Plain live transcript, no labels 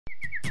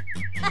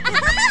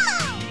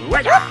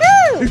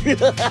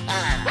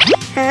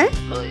Huh?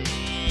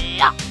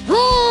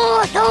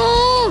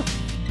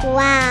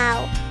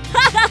 Wow.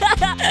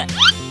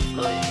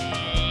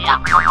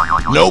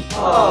 Nope.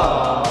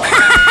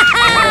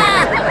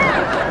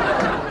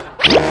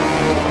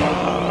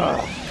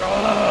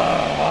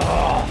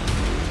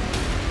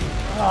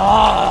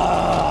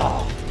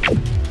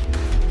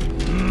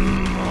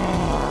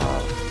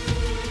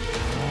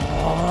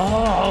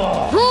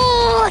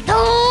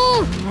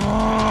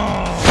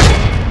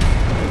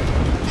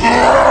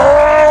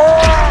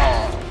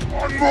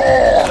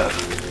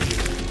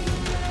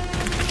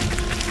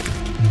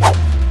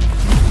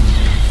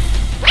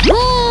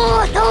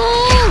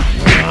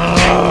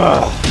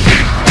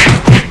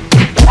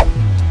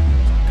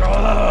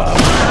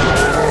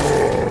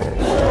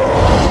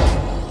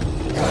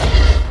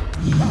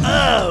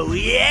 Oh,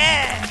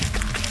 yeah!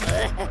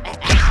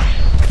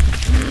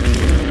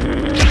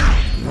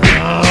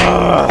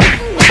 Oh.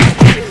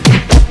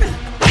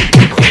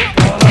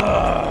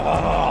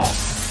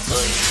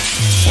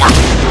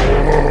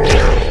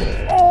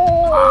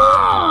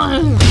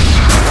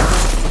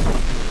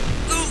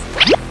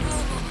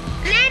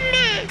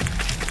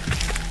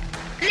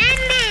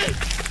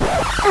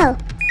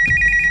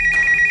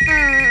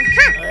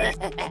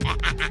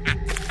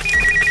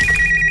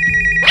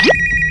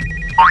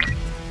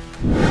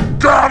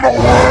 Gamma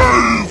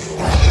wave!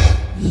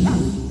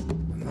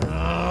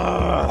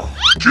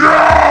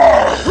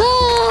 Yeah!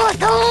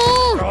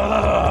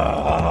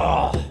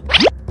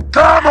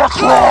 Gamma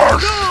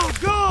crush!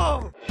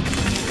 Go!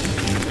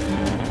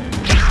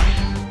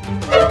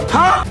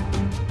 Huh?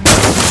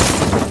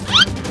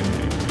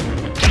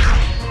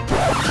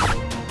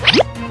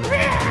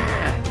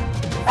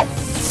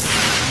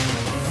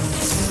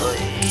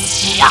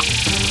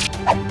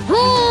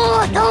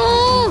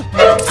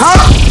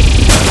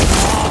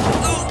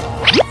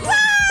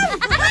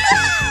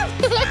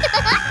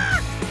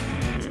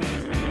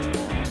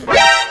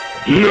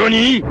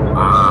 NANI?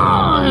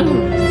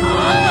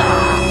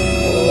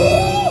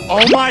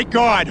 Oh my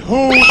god,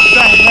 who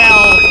the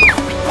hell?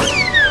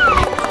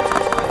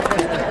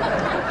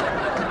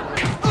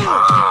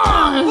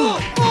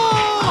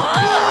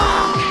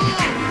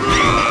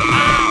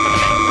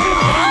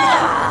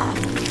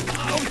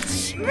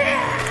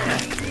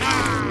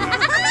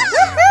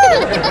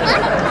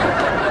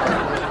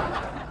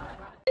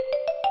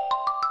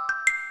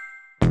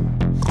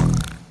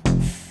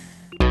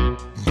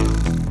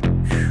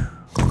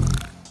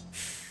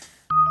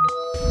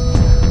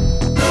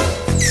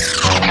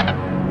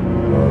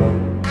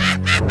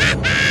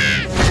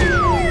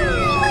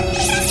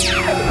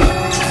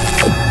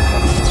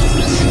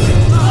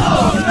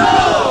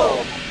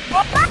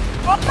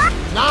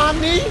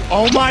 Nani?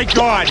 Oh my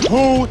god,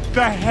 who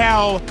the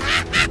hell?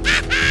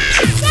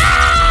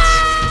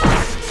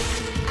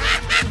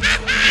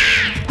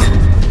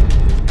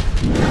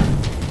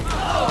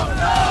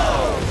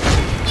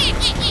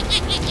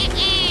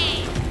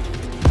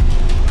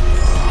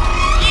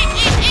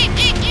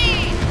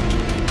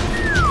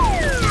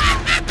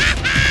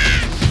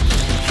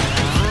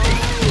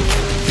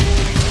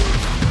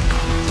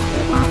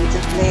 Want to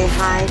play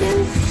hide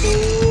and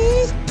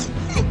seek?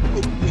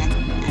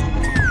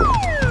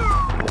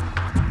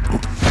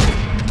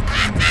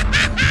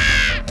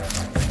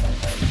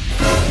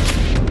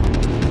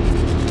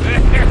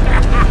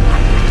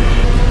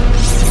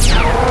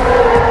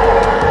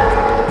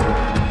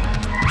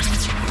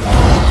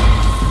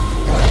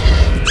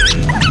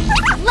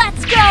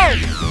 Let's go!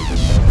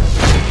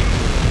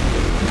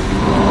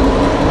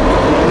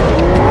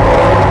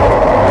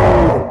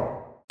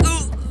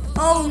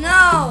 Oh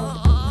no!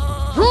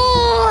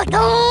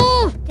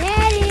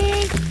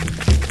 Daddy!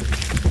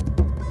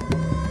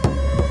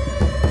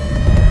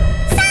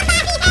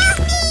 Somebody help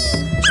me!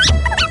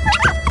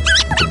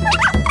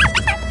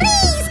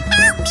 Please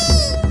help me!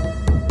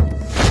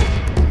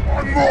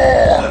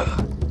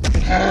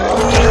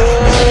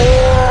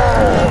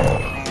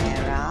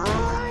 Where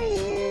are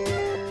you?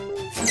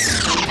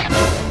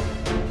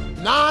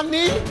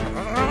 Nani?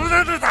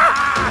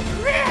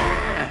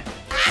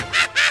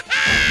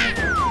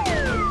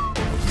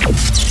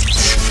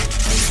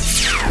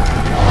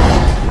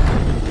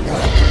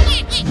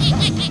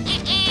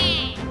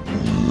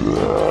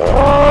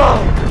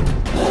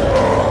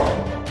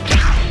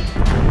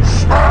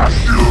 Smash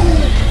you!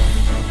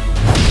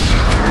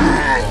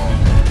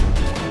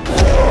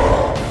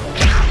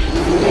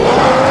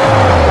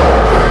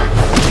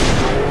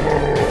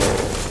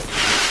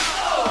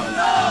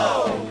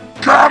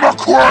 Gamma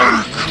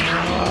Quake!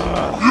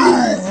 You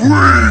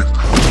weak!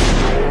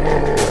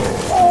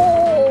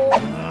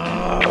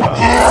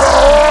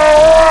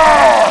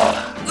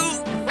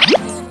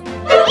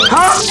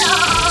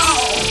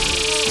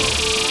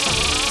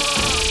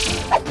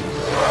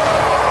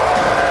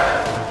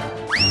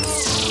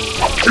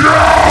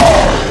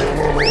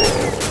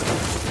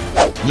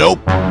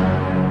 Nope.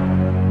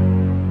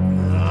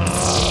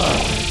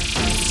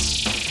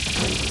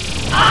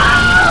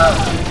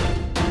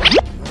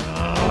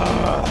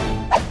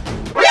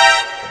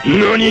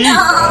 NANI?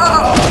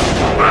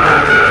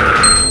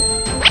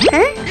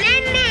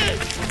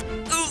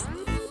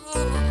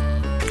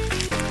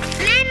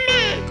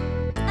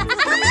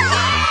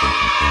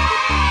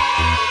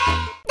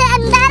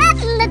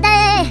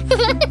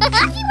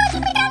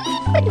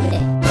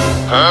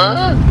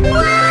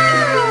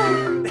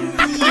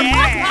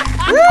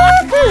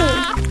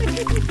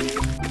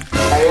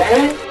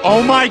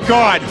 Oh my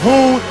god,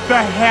 who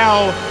the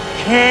hell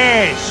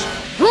cares?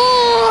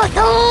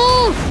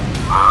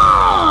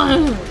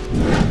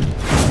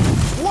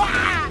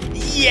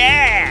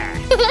 Yeah!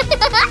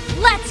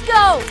 Let's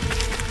go!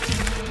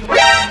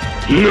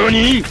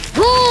 Nani?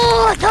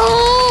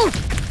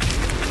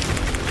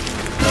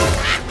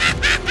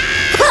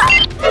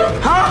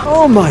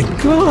 Oh my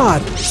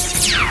god!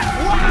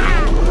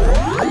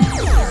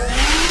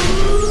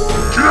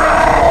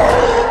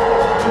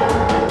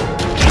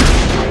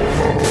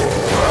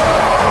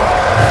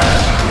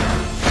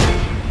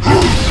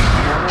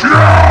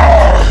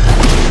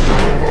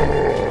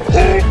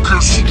 Hulk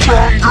is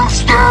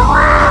strongest there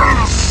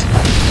is!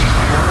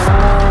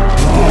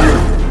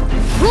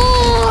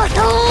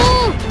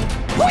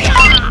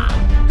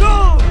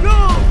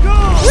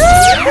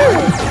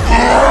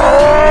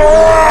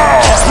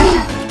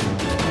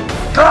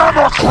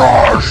 Gamma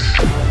Crush!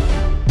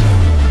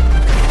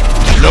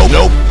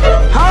 Nope.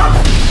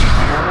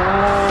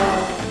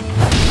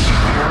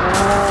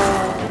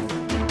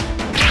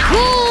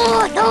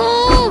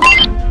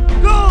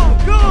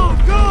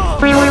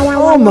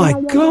 Oh my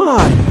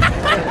god!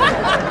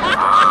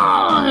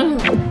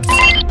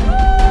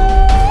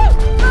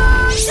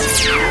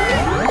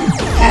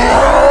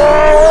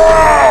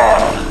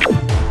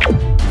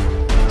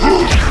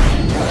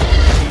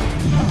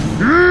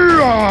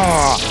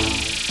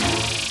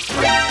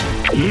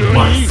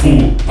 My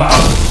full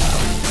power.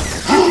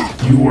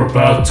 You are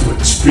about to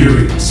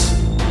experience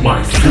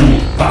my full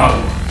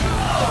power.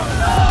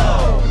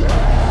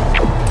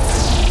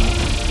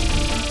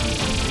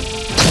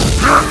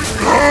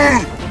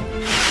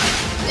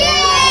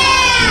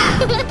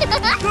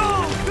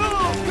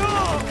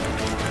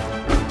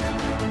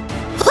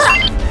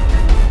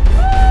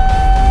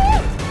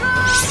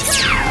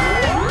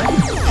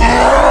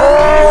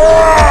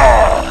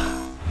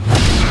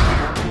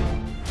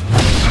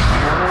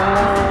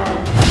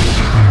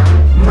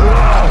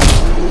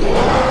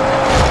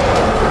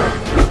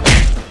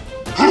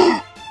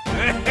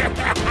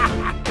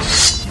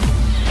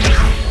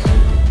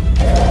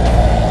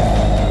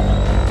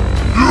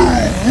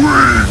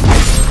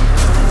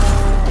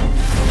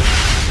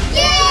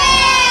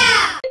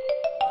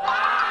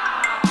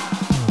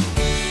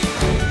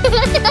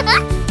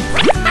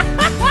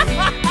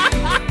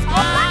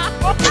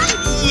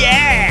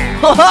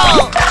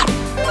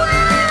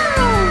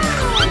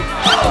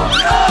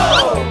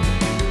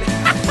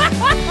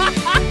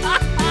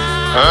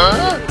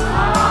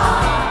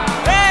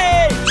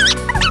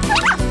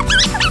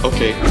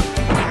 Okay.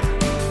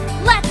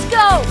 Let's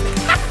go!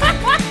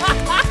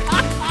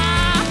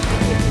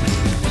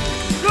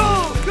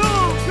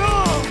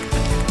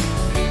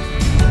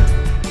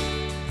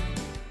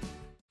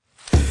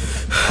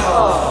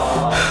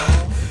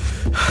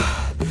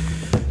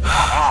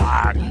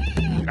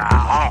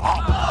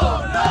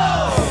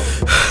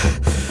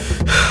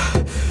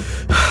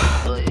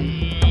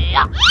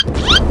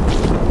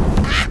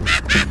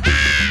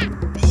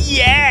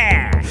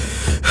 Yeah!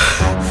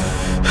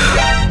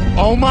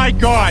 Oh my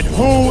god,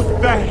 who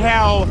the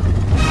hell?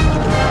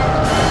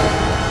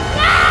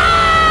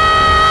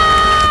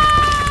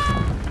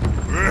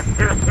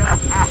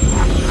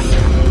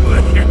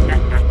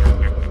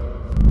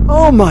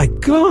 Oh my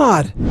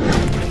god!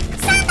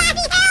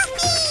 Somebody help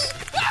me!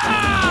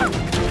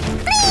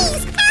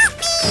 Please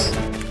help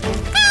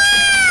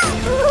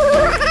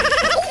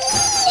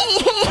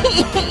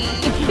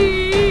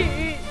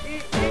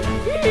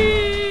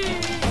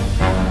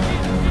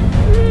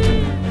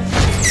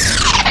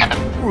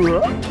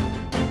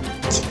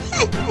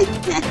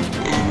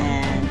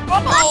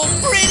Oh,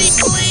 pretty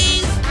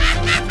please!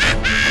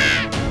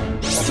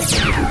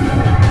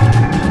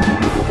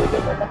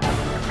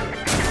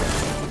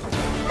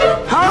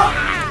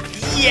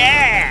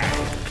 Yeah!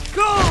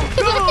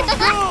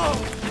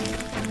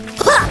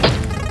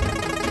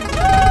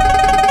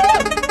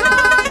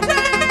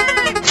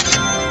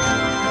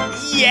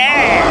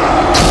 Yeah!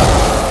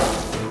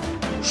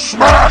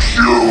 Smash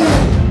you!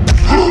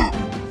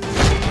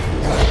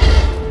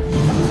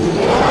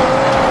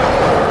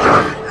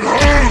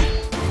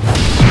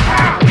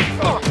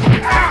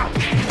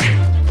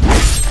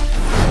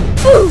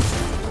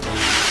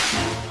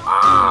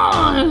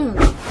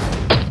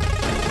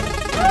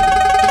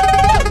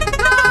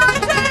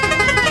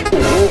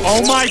 Oh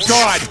my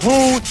god,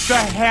 who the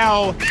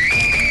hell?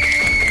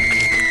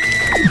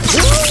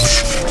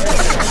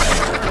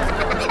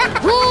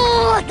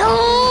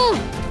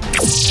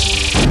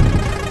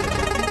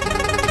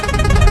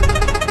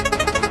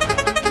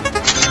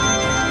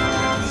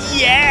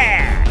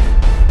 Yeah!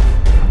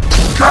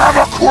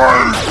 Gamma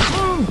Quake!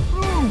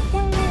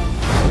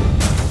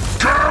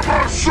 Gamma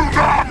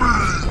Tsunami!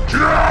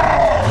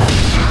 Yeah!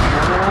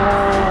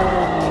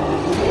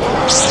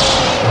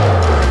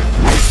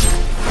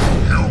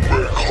 You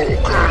make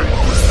Hulk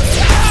angry.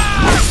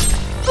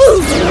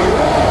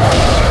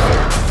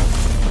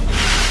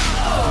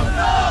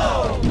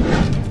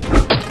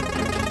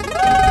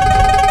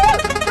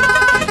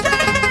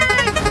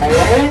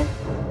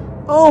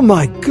 Oh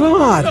my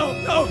god!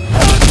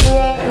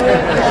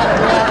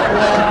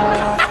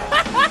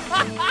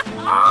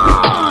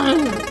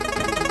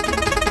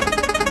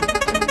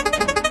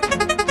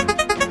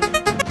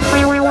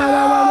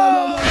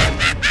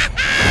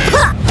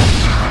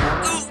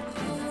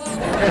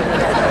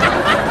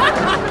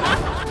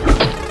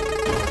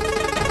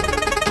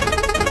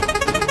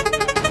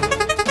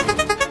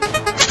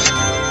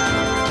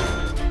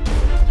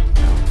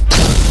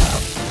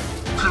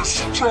 The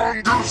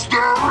strongest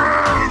there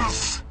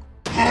is!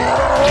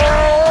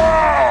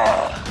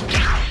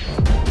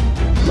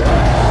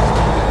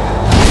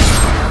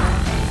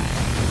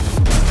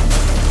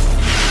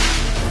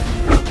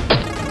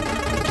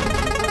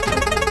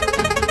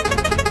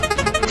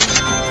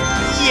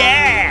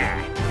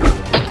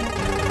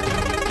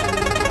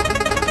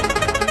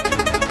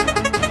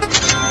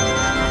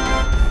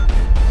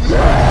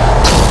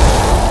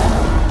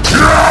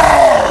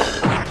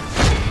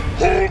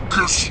 Hulk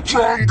is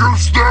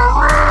strongest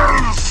there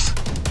is!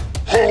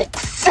 Hulk,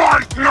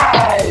 fight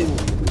now!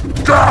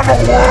 Gamma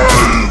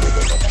wave!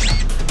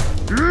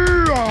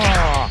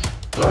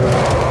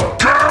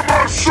 Gamma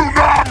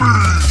tsunami!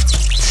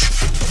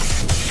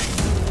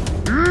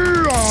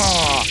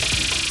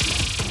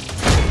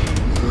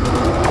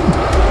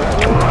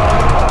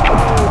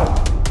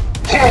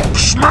 Hulk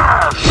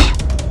smash!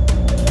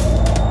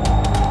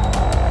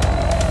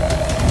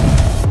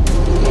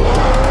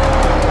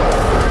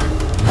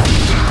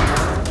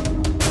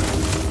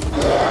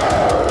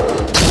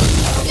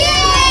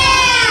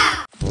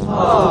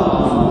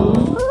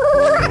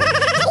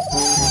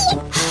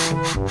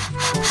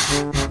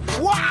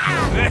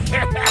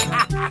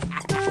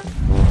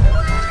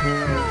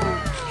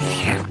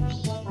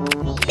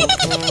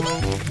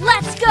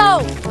 Let's go!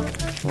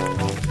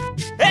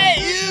 Hey,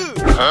 you!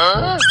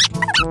 Huh?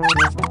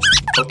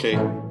 Okay.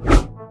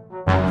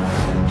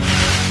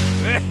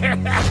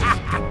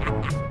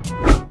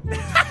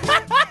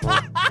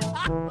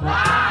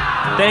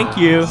 Thank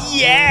you.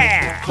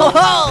 Yeah! Ho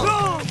ho!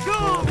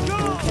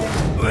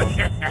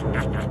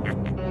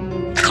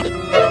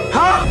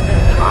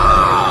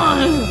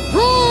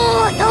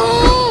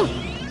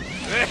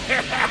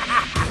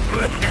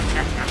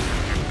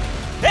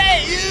 Hey,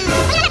 you!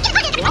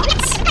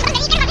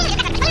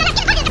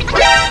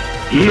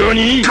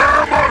 NANI?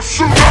 Gamma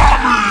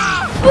tsunami!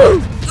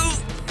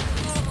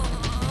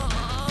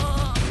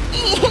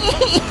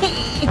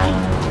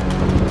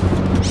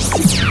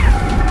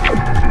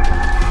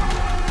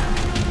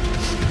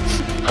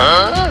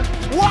 Huh?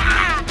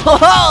 Ho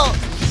ho!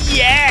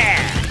 Yeah!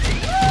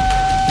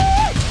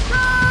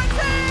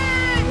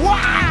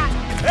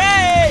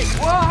 Hey!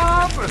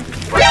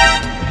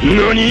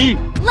 NANI?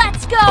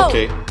 Let's go!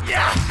 Okay.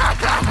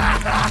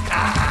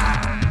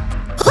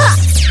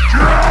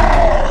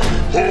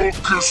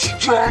 Hulk is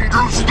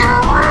strongest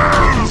there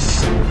is!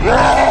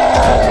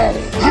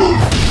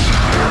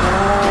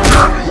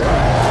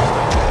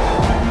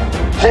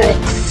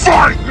 Hulk,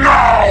 fight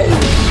now!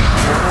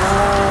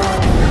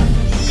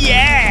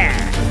 Yeah!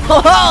 Ho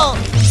ho!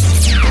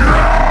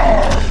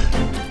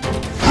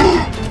 You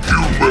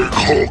make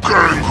Hulk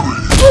angry!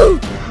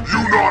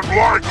 You not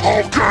like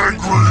Hulk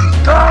angry!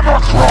 Gamma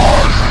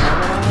Crush!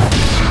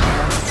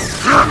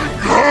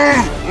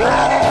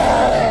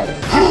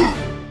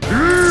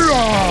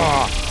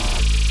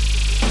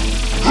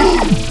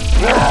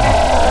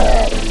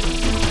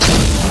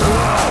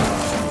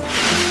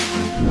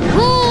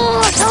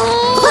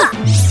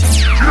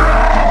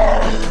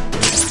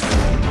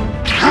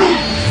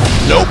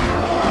 Nope.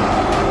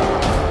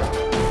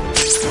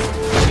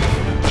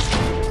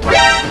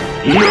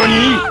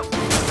 NANI?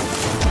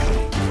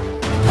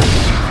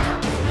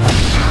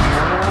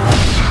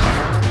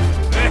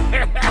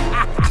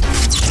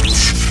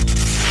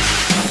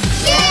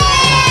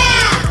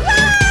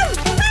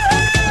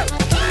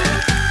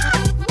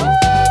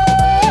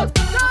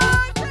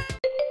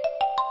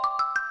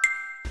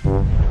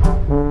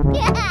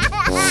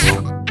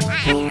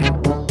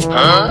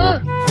 Huh?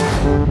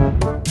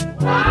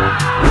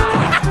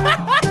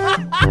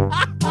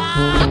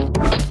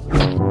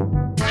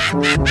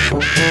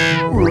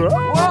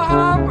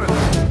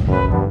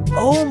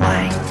 Oh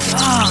my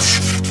gosh.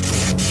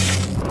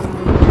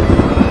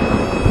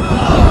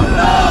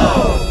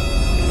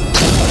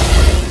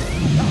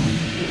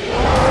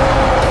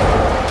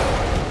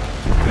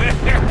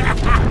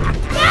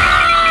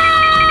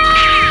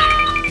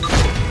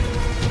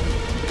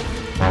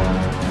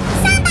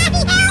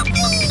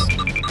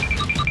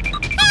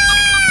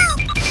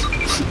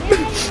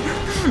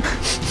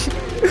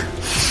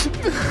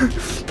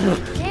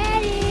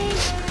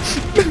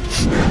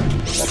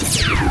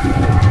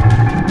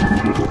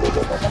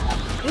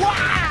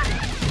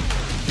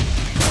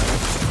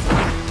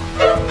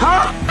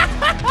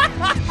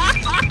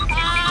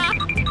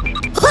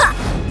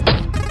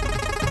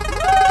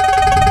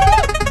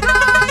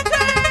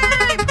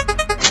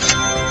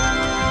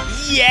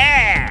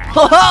 Yeah!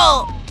 Ho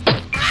ho!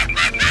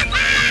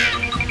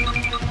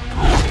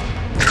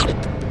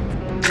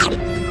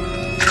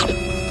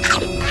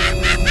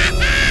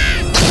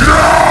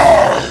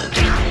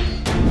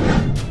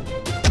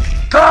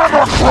 Gamma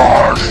Gamma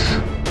Crush!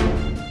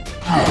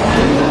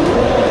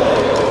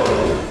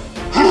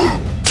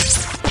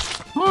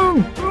 One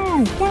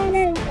more!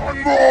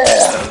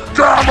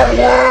 Gamma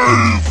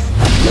Wave!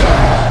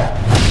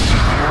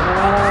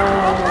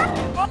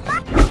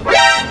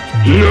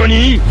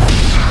 NANI?!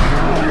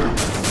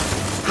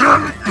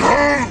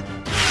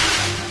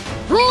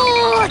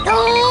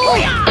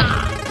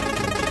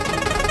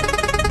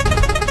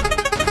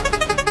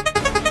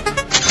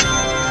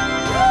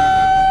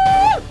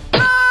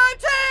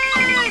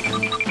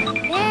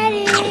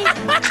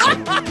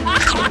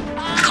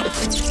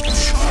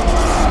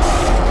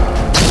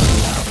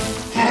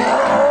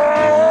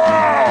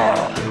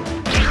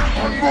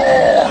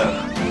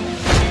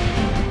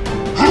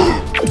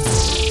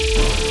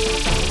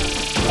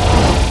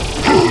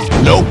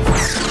 Nope.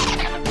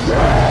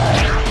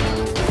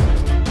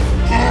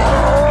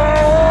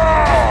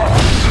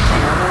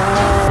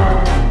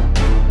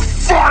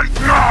 Fight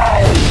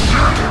now!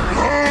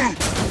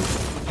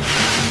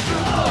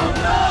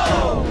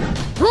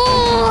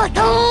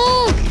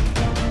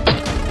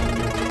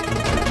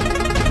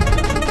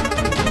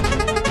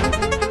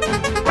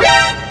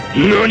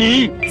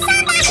 NANI?!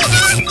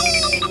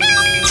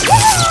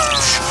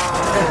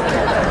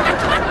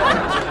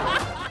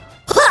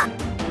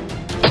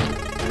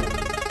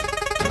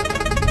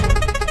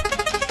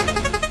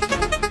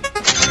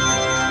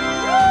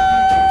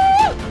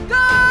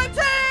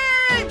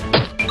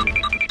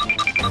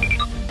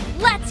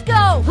 Let's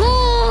go!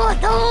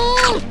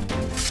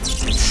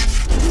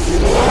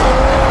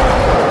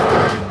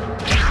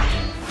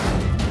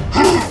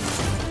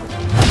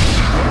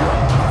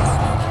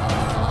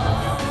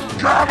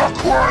 Gamma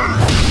Queen!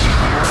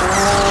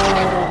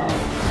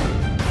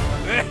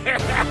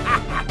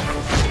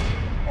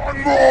 One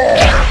more!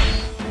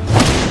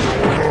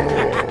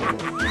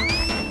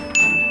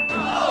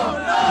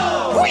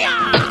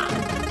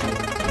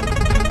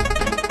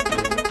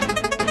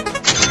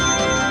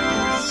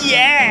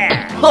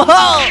 Yeah! Ho ho!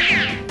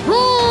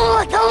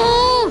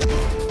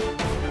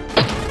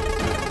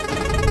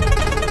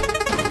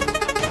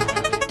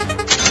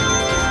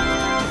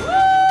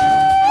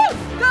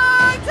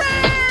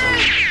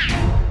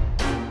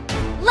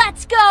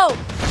 Let's go!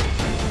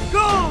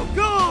 Go,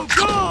 go,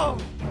 go!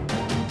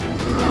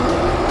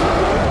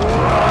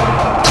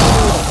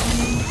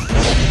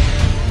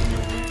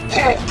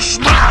 Hulk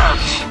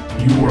Smash!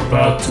 You are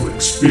about to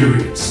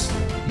experience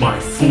my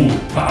full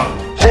power.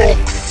 Hulk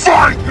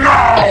Fight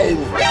now!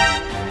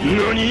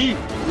 NANI?!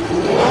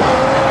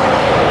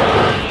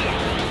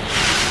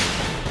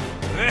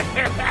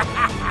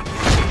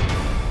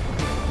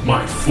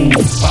 My full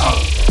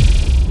power.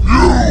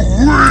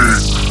 You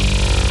weak!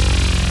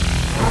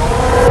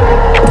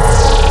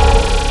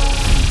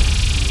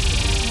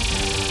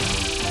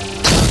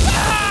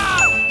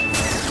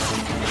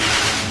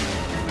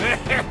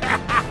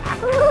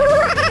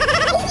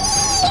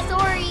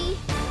 Sorry.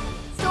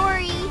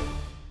 Sorry.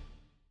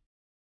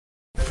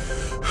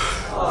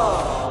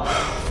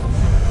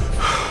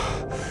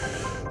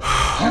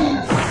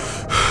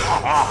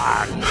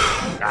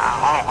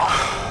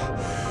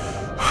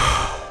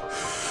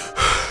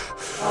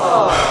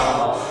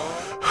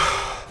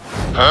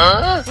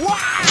 Huh?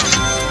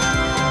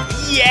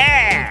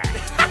 Yeah!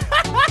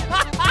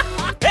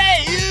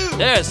 Hey, you!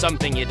 There's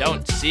something you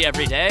don't see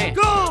every day.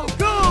 Go,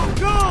 go,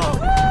 go!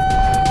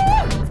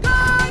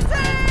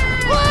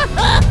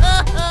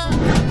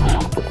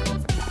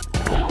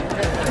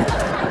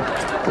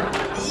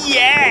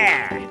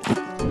 Yeah!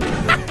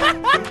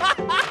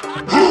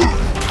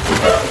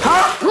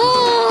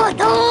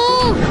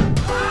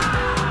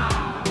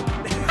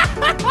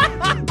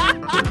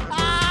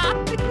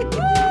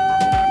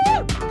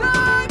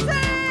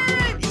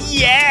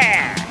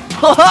 Yeah!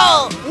 Ho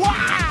ho!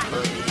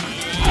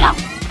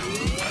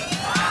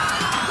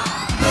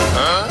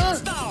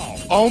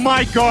 Oh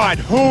my god,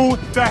 who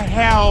the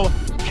hell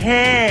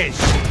cares?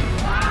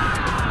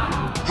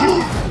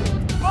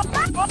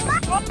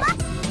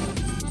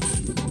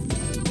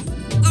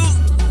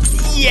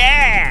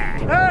 Yeah!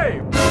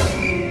 Hey!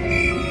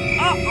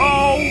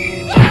 Uh-oh!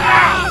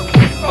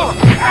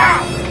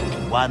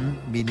 1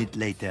 minute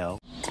later.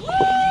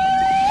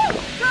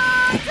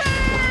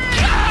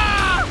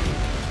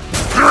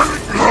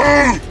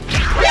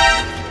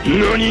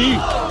 NANI?!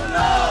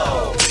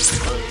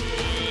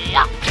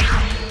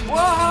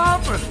 What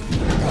happened?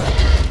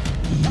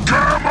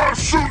 Gamma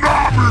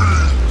Tsunami!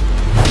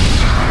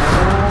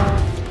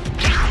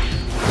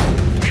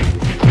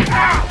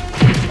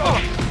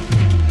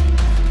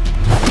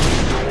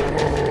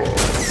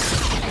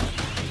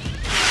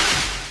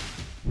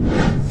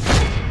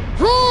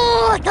 One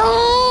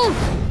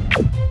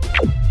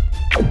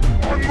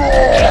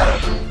more!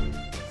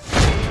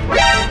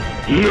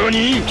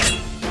 NANI?!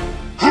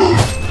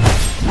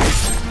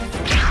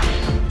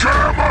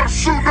 Gamma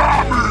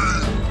Tsunami!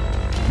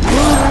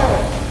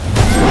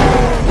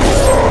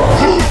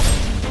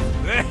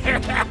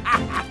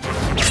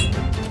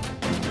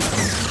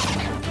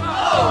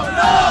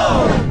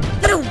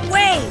 Get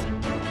away!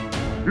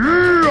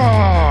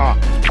 Yeah!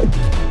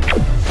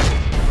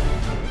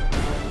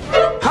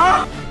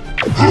 Huh?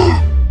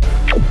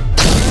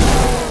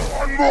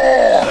 One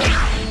more!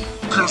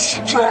 The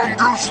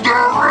strongest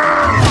there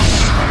is!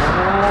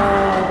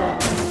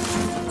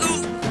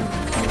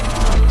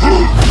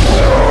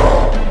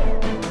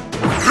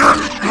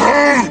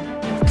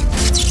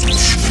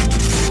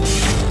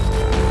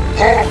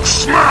 Hulk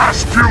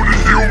smash, puny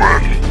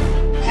human!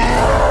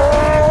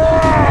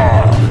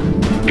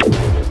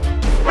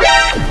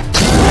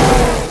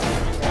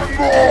 One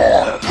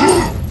more!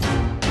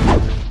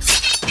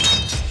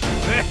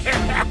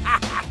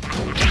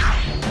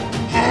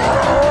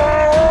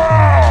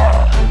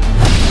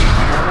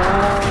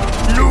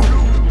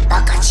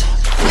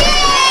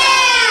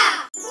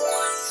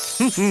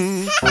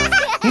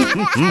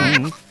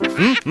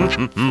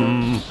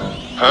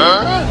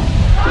 Huh?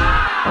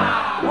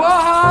 What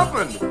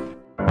happened?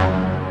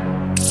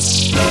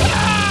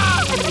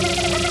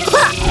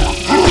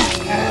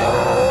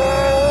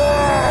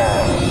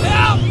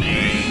 Help me!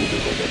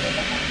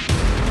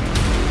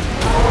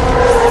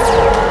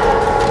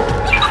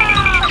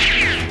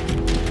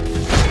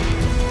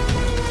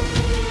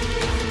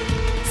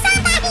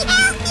 Somebody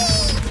help me!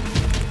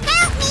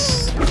 Help me!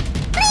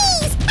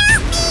 Please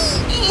help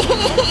me!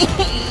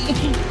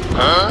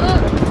 Huh?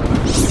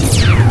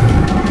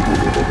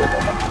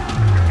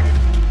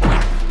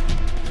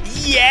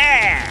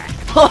 Yeah!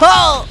 Ho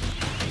ho!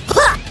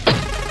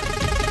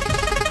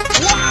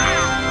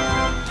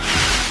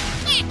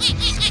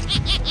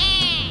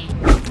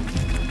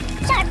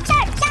 Sharp,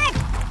 sharp, sharp!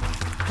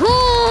 Hoo,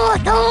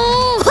 doo!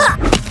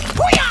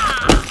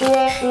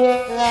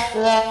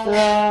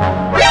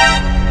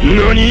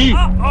 Nani?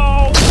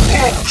 Uh-oh!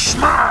 Hulk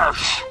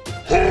smash!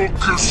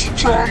 Hulk is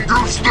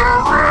strongest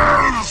there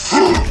is!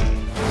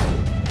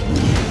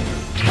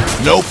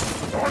 Nope.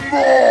 One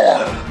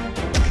more!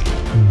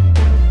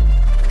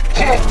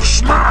 Hulk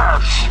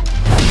smash!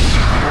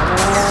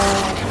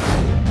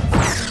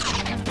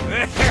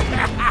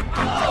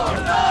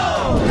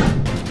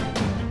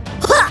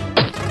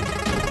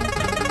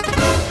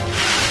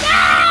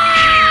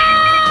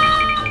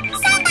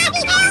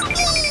 Somebody help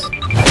me!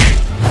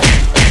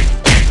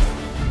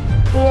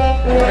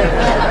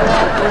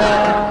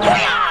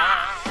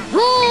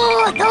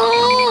 Hoo, doo!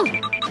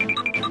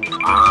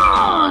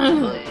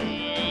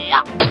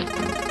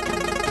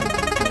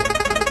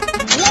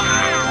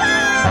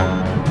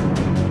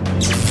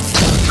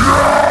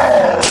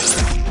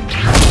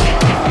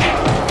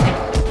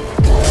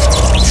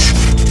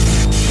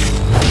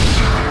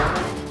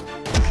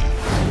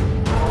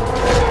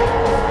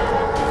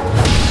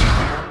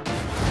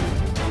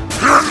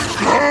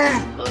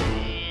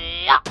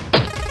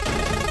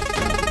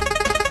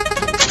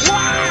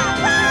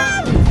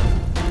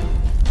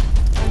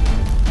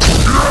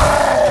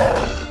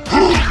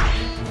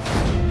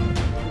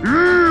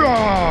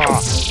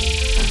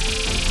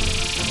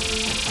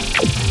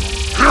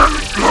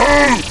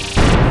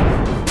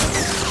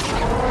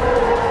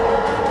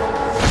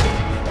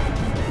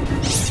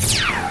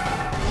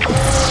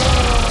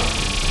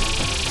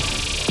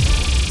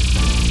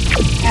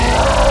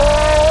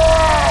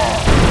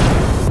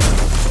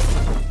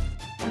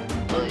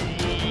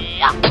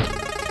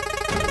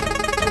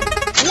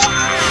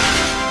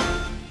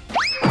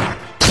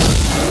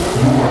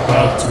 You're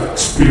about to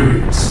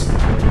experience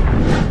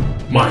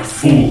my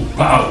full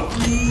power.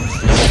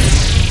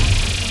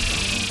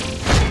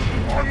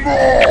 One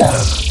more!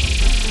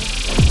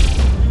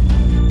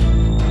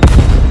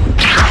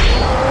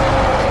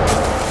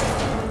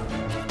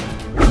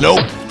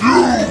 Nope.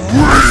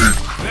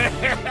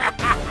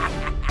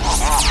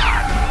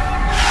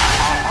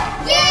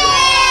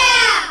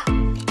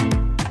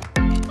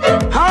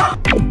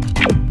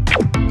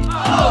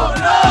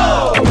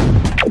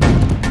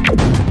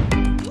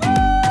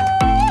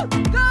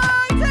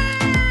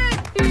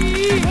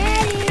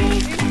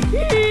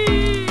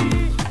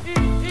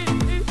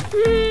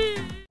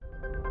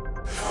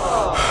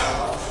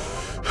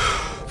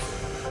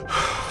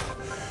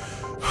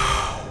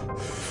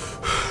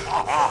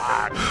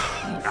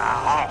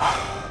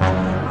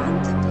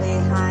 Want to play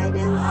hide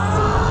and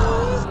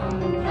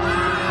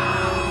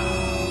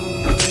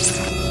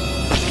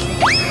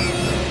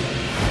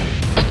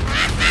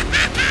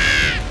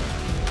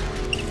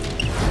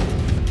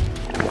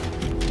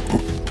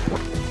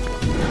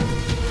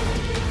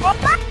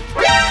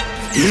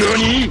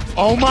Nani?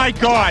 Oh my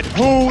god,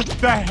 who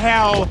the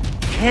hell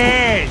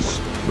cares?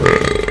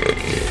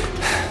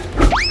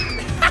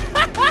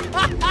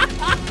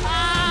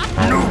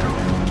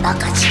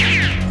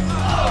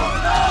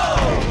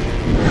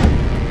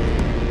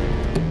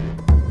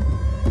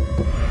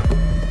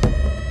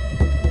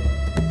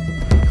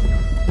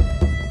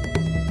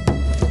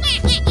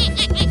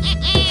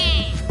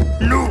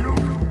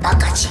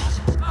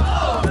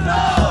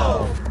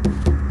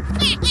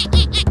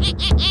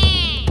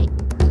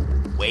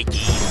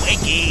 Wakey,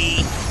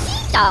 wakey!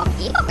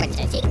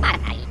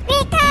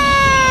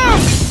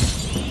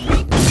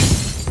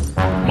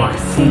 My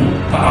full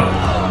power.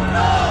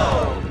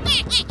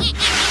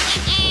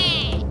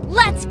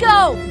 Let's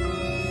go!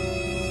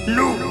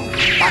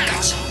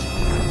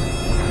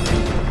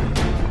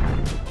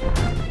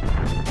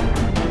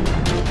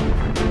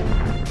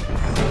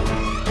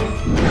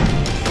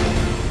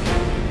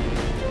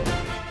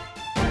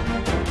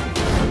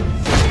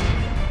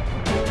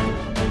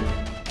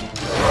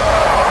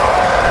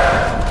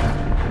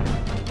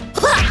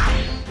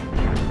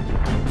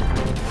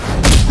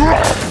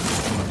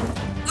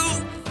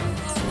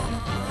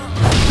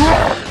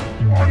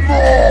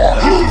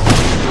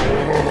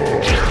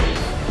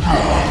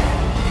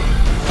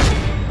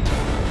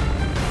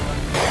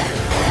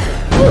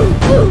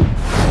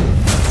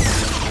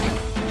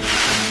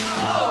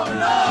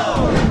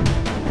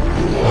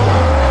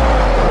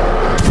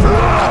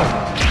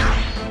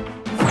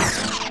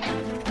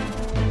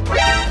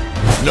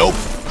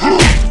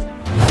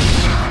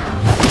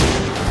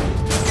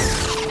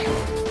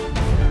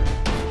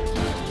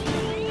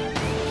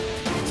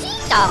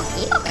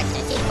 저기 먹을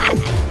듯이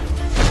많아요.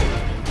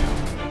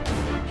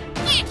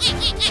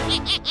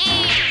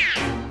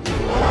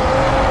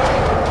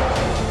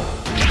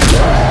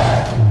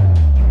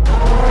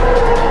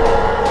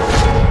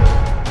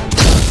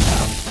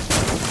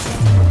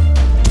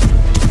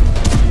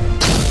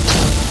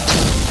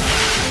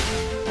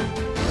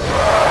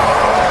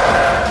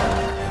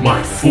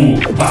 My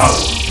full power.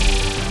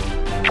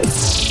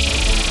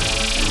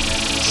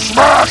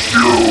 Smash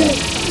you!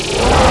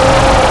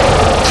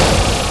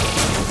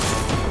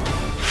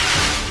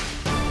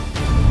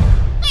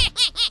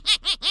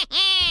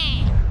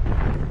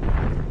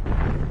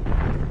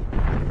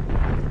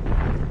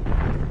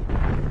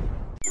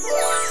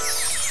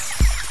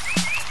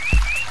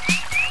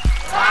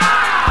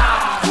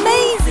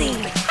 Amazing!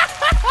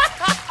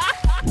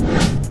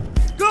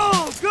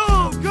 Go,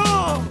 go,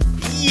 go!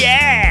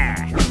 Yeah!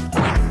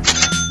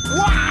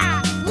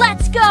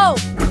 Let's go!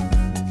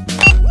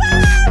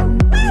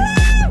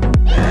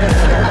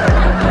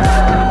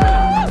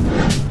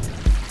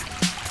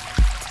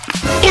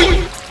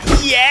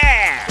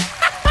 Yeah!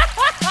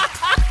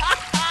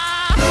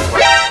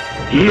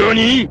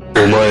 何？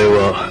お前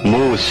は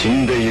もう死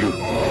んでいる。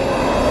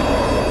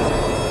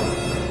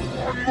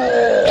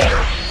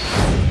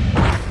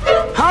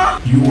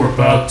You are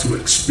about to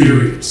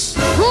experience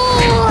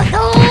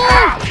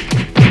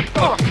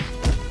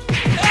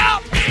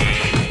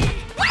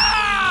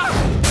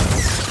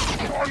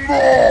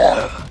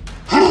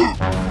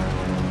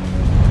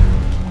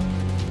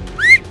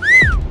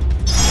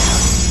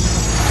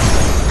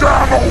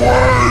Damn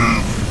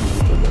away!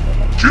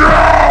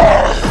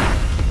 Yeah!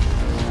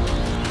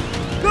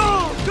 Go,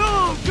 go,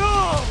 go!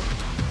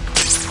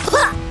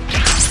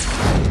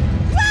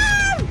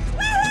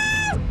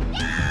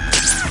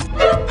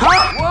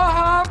 What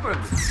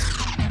happened?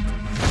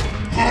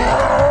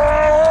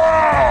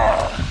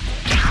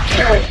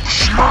 Hulk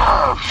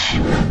smash!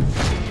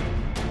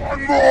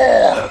 One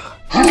more!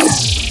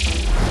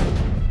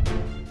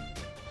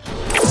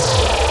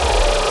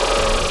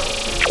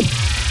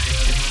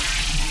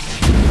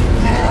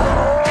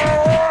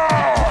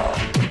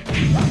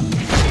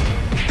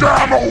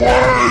 Damn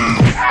away!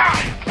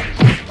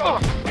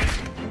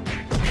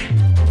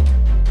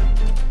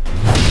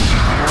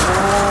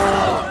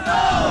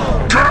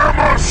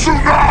 Gamma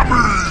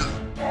tsunami!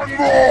 One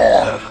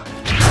more!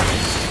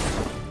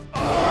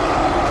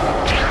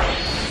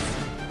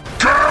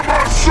 Gamma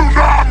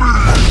tsunami!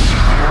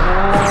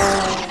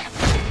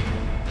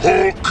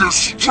 Hulk is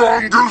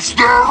strongest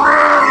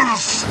there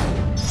is!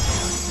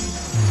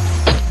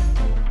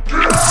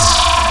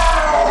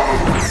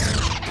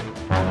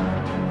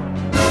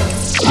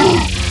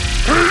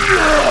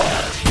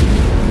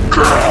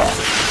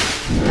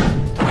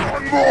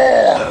 One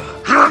more!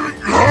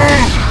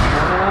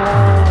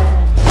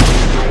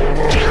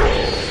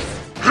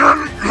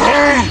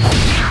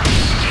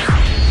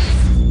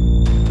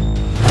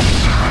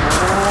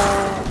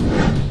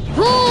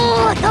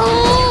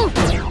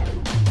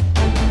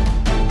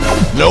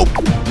 Nope,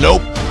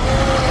 nope.